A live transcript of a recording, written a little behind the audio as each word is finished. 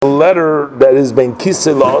Letter that is ben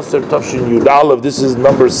Kiselos or Tafshin Yudalev. This is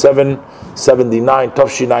number 779,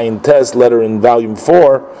 Tafshin Test letter in volume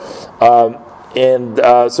 4,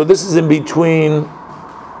 so this is in between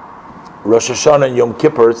Rosh Hashanah and Yom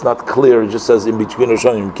Kippur. It's not clear; it just says in between Rosh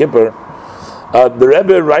Hashanah and Yom Kippur. The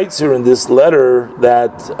Rebbe writes here in this letter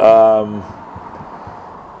that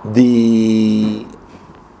the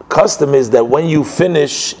custom is that when you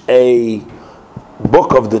finish a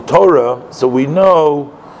book of the Torah, so we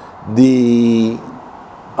know the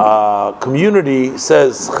community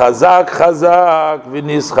says chazak, chazak,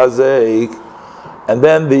 venischazeik, and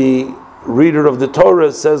then the reader of the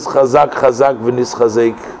Torah says chazak, chazak,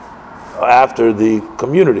 venischazeik after the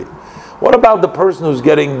community. What about the person who's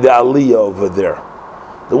getting the aliyah over there?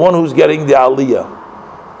 The one who's getting the aliyah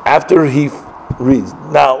after he reads.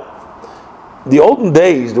 Now, the olden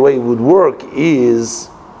days, the way it would work is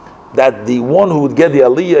that the one who would get the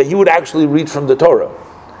aliyah, he would actually read from the Torah.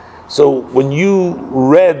 So when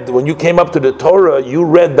you came up to the Torah, you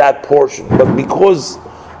read that portion. But because,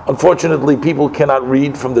 unfortunately, people cannot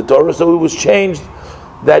read from the Torah, so it was changed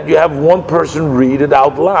that you have one person read it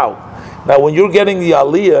out loud. Now, when you're getting the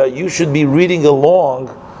aliyah, you should be reading along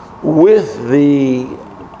with the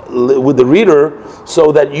reader,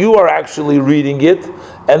 so that you are actually reading it.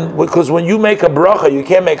 And because when you make a bracha, you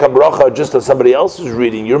can't make a bracha just as somebody else is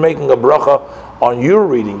reading. You're making a bracha on your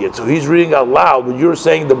reading it. So he's reading out loud, but you're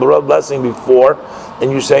saying the blessing before,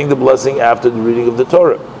 and you're saying the blessing after the reading of the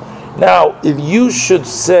Torah. Now, if you should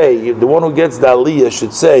say, the one who gets the aliyah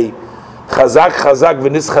should say, chazak, chazak,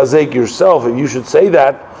 venischazeik yourself, if you should say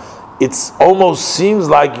that, it almost seems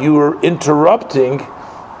like you're interrupting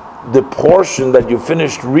the portion that you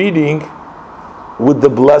finished reading with the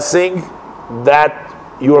blessing that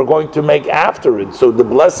you are going to make after it. So the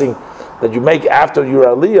blessing that you make after your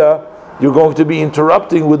aliyah, you're going to be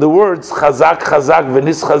interrupting with the words chazak, chazak,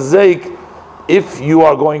 venischazeik, if you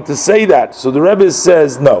are going to say that. So the Rebbe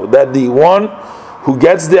says no, that the one who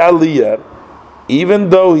gets the aliyah, even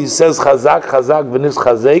though he says chazak, chazak,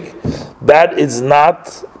 venischazeik, that is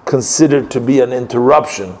not considered to be an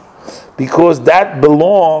interruption, because that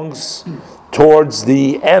belongs towards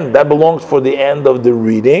the end. That belongs for the end of the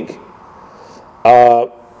reading.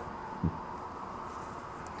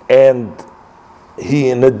 And he,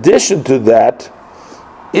 in addition to that,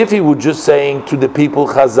 if he would just saying to the people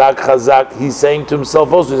chazak, chazak, he's saying to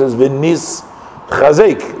himself also, he says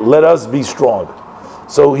venischazeik, let us be strong.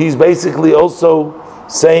 So he's basically also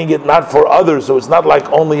saying it not for others, so it's not like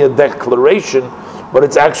only a declaration, but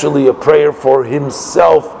it's actually a prayer for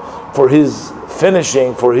himself, for his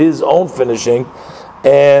finishing, for his own finishing,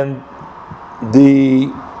 and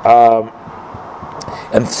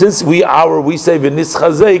and since we say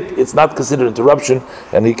venischazeik, it's not considered interruption,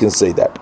 and he can say that.